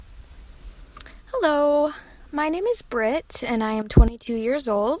Hello, my name is Britt, and I am 22 years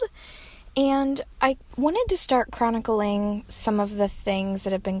old, and I wanted to start chronicling some of the things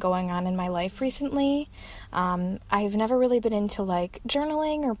that have been going on in my life recently. I've never really been into,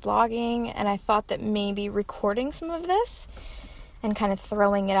 journaling or blogging, and I thought that maybe recording some of this and kind of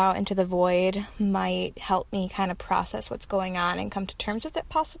throwing it out into the void might help me kind of process what's going on and come to terms with it,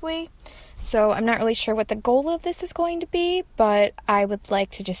 possibly. So I'm not really sure what the goal of this is going to be, but I would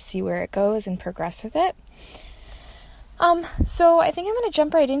like to just see where it goes and progress with it. So I think I'm going to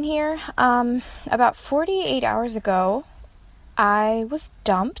jump right in here. About 48 hours ago, I was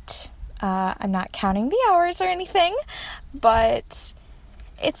dumped. I'm not counting the hours or anything, but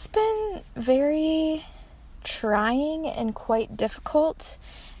it's been very trying and quite difficult,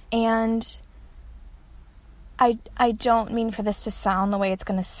 and I don't mean for this to sound the way it's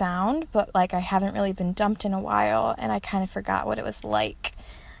going to sound, but I haven't really been dumped in a while, and I kind of forgot what it was like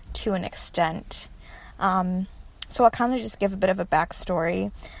to an extent. So I'll kind of just give a bit of a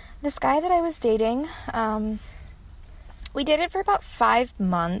backstory. This guy that I was dating, we dated for about 5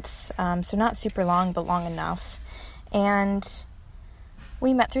 months, so not super long, but long enough, and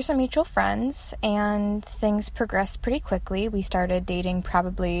we met through some mutual friends, and things progressed pretty quickly. We started dating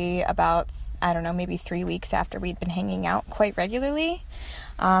probably about, maybe 3 weeks after we'd been hanging out quite regularly.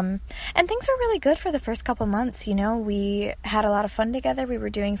 And things were really good for the first couple months, We had a lot of fun together. We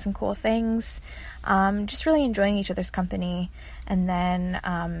were doing some cool things, just really enjoying each other's company. And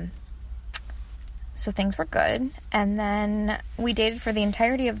then, so things were good. And then we dated for the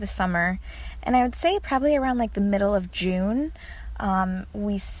entirety of the summer. And I would say probably around the middle of June,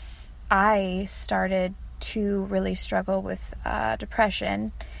 I started to really struggle with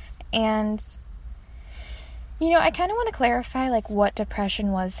depression, and I kind of want to clarify what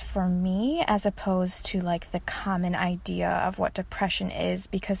depression was for me as opposed to the common idea of what depression is,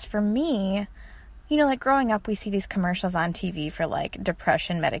 because for me, growing up, we see these commercials on TV for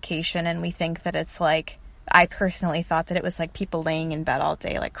depression medication, and we think that it's I personally thought that it was people laying in bed all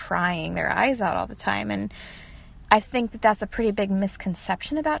day crying their eyes out all the time, and I think that that's a pretty big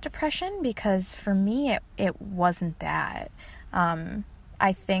misconception about depression, because for me, it wasn't that.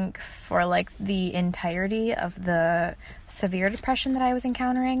 I think for the entirety of the severe depression that I was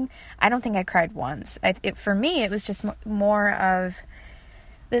encountering, I don't think I cried once. For me, it was just more of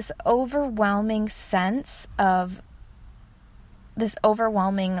this overwhelming sense of this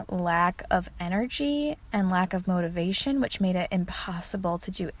overwhelming lack of energy and lack of motivation, which made it impossible to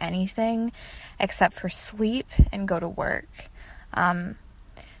do anything except for sleep and go to work. And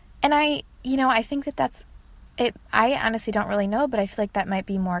I think that that's it. I honestly don't really know, but I feel that might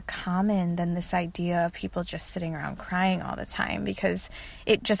be more common than this idea of people just sitting around crying all the time, because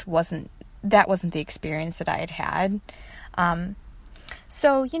it just wasn't the experience that I had had.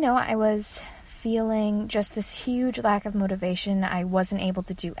 So, I was feeling just this huge lack of motivation. I wasn't able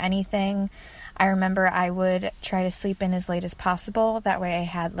to do anything. I remember I would try to sleep in as late as possible. That way I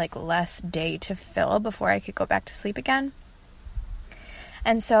had less day to fill before I could go back to sleep again.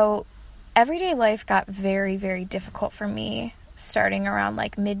 And so everyday life got very, very difficult for me starting around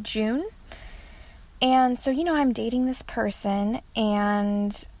mid-June. And so, I'm dating this person,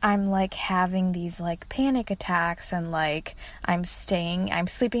 and I'm having these panic attacks, and I'm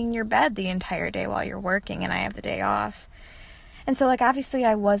sleeping in your bed the entire day while you're working and I have the day off. And so obviously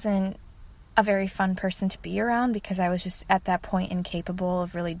I wasn't a very fun person to be around, because I was just at that point incapable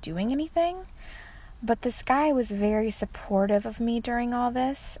of really doing anything. But this guy was very supportive of me during all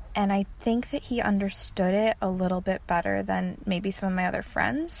this, and I think that he understood it a little bit better than maybe some of my other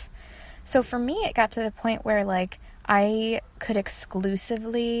friends. So for me, it got to the point where I could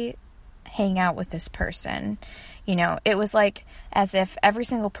exclusively hang out with this person. It was as if every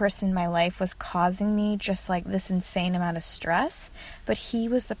single person in my life was causing me just this insane amount of stress, but he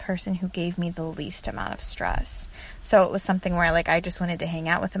was the person who gave me the least amount of stress. So it was something where I just wanted to hang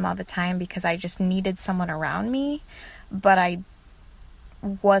out with him all the time because I just needed someone around me, but I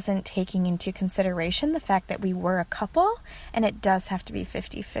wasn't taking into consideration the fact that we were a couple, and it does have to be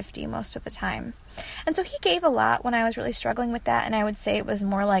 50-50 most of the time. And so he gave a lot when I was really struggling with that, and I would say it was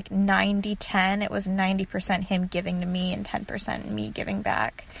more 90-10. It was 90% him giving to me and 10% me giving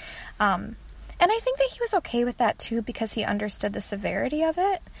back. And I think that he was okay with that too, because he understood the severity of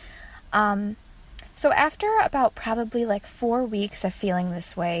it. So after about probably 4 weeks of feeling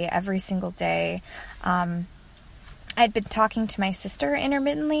this way every single day, I'd been talking to my sister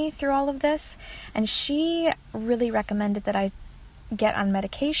intermittently through all of this, and she really recommended that I get on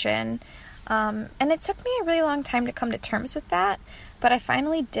medication And it took me a really long time to come to terms with that, but I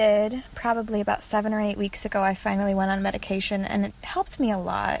finally did. Probably about 7 or 8 weeks ago, I finally went on medication, and it helped me a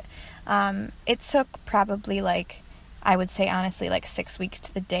lot. It took probably, I would say honestly, 6 weeks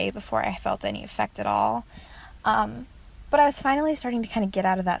to the day before I felt any effect at all. But I was finally starting to kind of get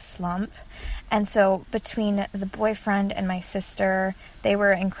out of that slump. And so between the boyfriend and my sister, they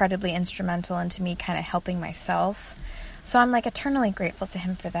were incredibly instrumental into me kind of helping myself. So I'm eternally grateful to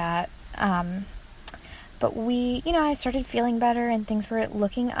him for that. But I started feeling better and things were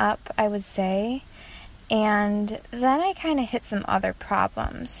looking up, I would say. And then I kind of hit some other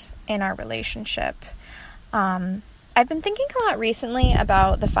problems in our relationship. I've been thinking a lot recently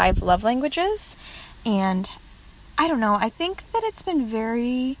about the 5 love languages, and I don't know, I think that it's been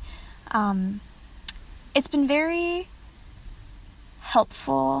very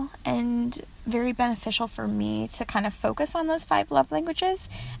helpful and very beneficial for me to kind of focus on those 5 love languages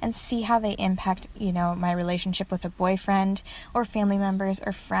and see how they impact, my relationship with a boyfriend or family members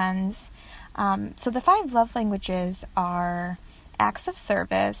or friends. So the 5 love languages are acts of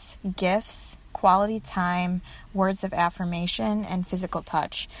service, gifts, quality time, words of affirmation, and physical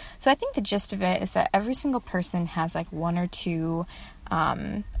touch. So I think the gist of it is that every single person has 1 or 2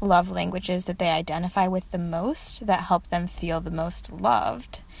 love languages that they identify with the most that help them feel the most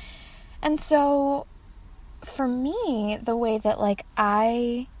loved. And so for me, the way that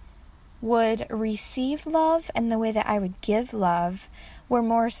I would receive love and the way that I would give love were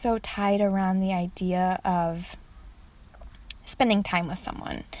more so tied around the idea of spending time with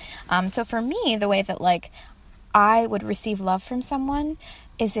someone. So for me, the way that I would receive love from someone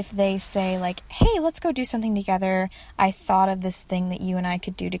is if they say hey, let's go do something together. I thought of this thing that you and I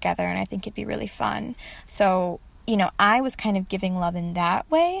could do together and I think it'd be really fun. So, I was kind of giving love in that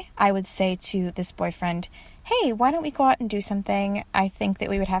way. I would say to this boyfriend, hey, why don't we go out and do something? I think that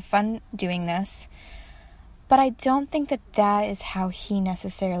we would have fun doing this. But I don't think that that is how he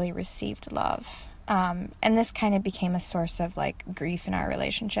necessarily received love. And this kind of became a source of grief in our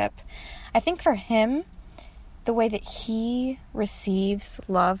relationship. I think for him, the way that he receives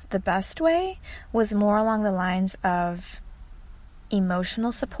love the best way was more along the lines of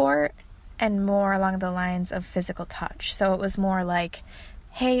emotional support and more along the lines of physical touch. So it was more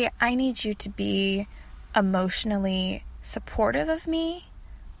hey, I need you to be emotionally supportive of me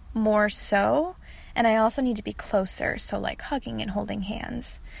more so, and I also need to be closer, so hugging and holding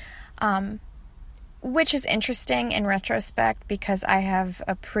hands. Which is interesting in retrospect because I have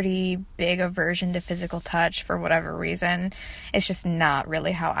a pretty big aversion to physical touch for whatever reason. It's just not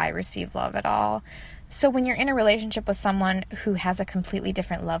really how I receive love at all. So when you're in a relationship with someone who has a completely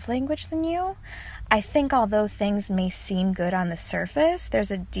different love language than you, I think although things may seem good on the surface,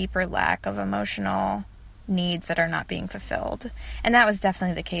 there's a deeper lack of emotional needs that are not being fulfilled. And that was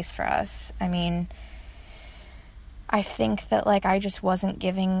definitely the case for us. I mean, I think that I just wasn't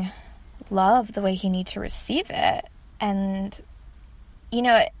giving love the way he needed to receive it. And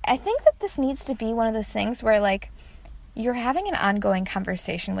I think that this needs to be one of those things where you're having an ongoing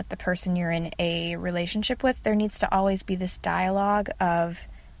conversation with the person you're in a relationship with. There needs to always be this dialogue of,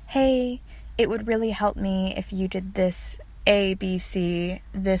 hey, it would really help me if you did this A, B, C.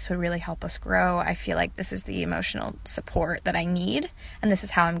 This would really help us grow. I feel like this is the emotional support that I need, and this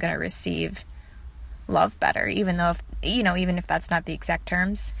is how I'm going to receive love better, even if that's not the exact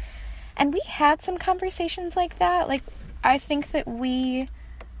terms. And we had some conversations like that. I think that we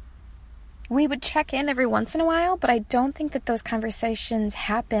would check in every once in a while, but I don't think that those conversations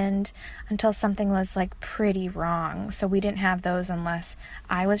happened until something was pretty wrong. So we didn't have those unless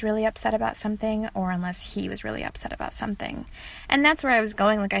I was really upset about something or unless he was really upset about something. And that's where I was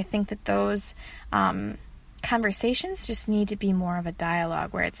going. I think that those conversations just need to be more of a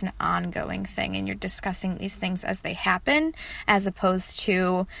dialogue where it's an ongoing thing and you're discussing these things as they happen, as opposed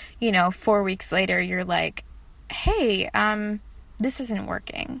to, 4 weeks later, you're hey, this isn't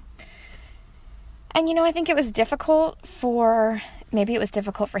working. And, I think it was difficult for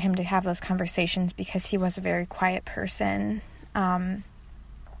him to have those conversations because he was a very quiet person.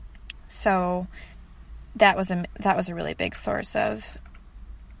 So that was a really big source of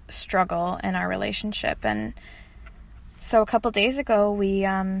struggle in our relationship. And so a couple days ago,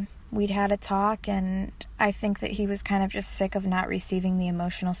 we'd had a talk, and I think that he was kind of just sick of not receiving the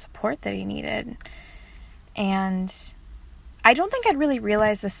emotional support that he needed. And I don't think I'd really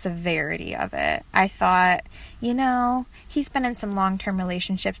realized the severity of it. I thought, he's been in some long-term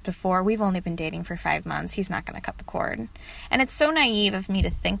relationships before. We've only been dating for 5 months. He's not going to cut the cord. And it's so naive of me to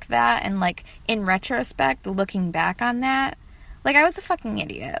think that. And in retrospect, looking back on that, I was a fucking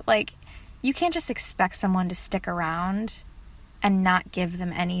idiot. You can't just expect someone to stick around and not give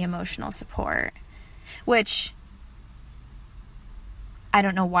them any emotional support, which I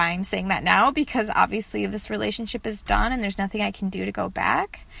don't know why I'm saying that now, because obviously this relationship is done and there's nothing I can do to go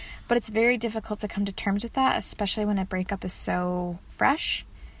back, but it's very difficult to come to terms with that, especially when a breakup is so fresh.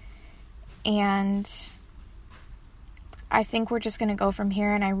 And I think we're just going to go from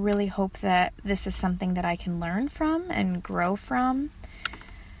here, and I really hope that this is something that I can learn from and grow from.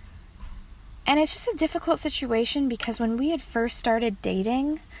 And it's just a difficult situation because when we had first started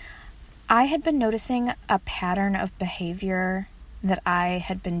dating, I had been noticing a pattern of behavior that I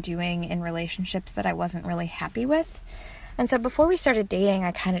had been doing in relationships that I wasn't really happy with. And so before we started dating,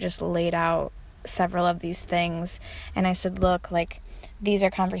 I kind of just laid out several of these things, and I said, look, like, these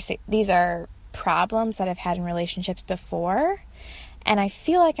are problems that I've had in relationships before, and I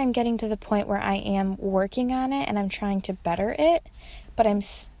feel like I'm getting to the point where I am working on it and I'm trying to better it, but I'm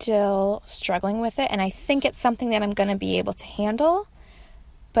still struggling with it, and I think it's something that I'm going to be able to handle,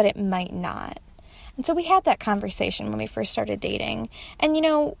 but it might not. And so we had that conversation when we first started dating. And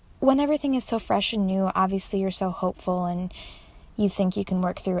when everything is so fresh and new, obviously you're so hopeful and you think you can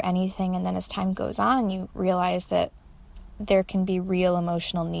work through anything, and then as time goes on, you realize that there can be real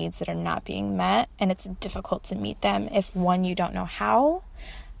emotional needs that are not being met, and it's difficult to meet them if, one, you don't know how,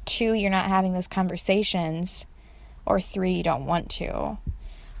 two, you're not having those conversations, or three, you don't want to.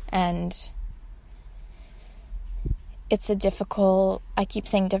 And it's I keep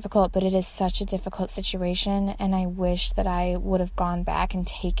saying difficult, but it is such a difficult situation, and I wish that I would have gone back and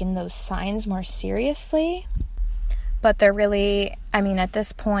taken those signs more seriously. But they're really, at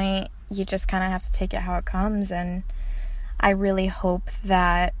this point, you just kind of have to take it how it comes, and I really hope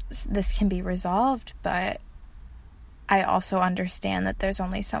that this can be resolved, but I also understand that there's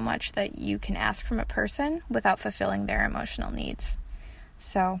only so much that you can ask from a person without fulfilling their emotional needs.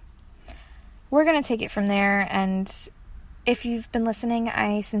 So we're going to take it from there, and if you've been listening,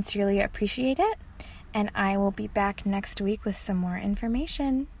 I sincerely appreciate it, and I will be back next week with some more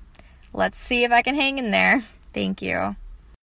information. Let's see if I can hang in there. Thank you.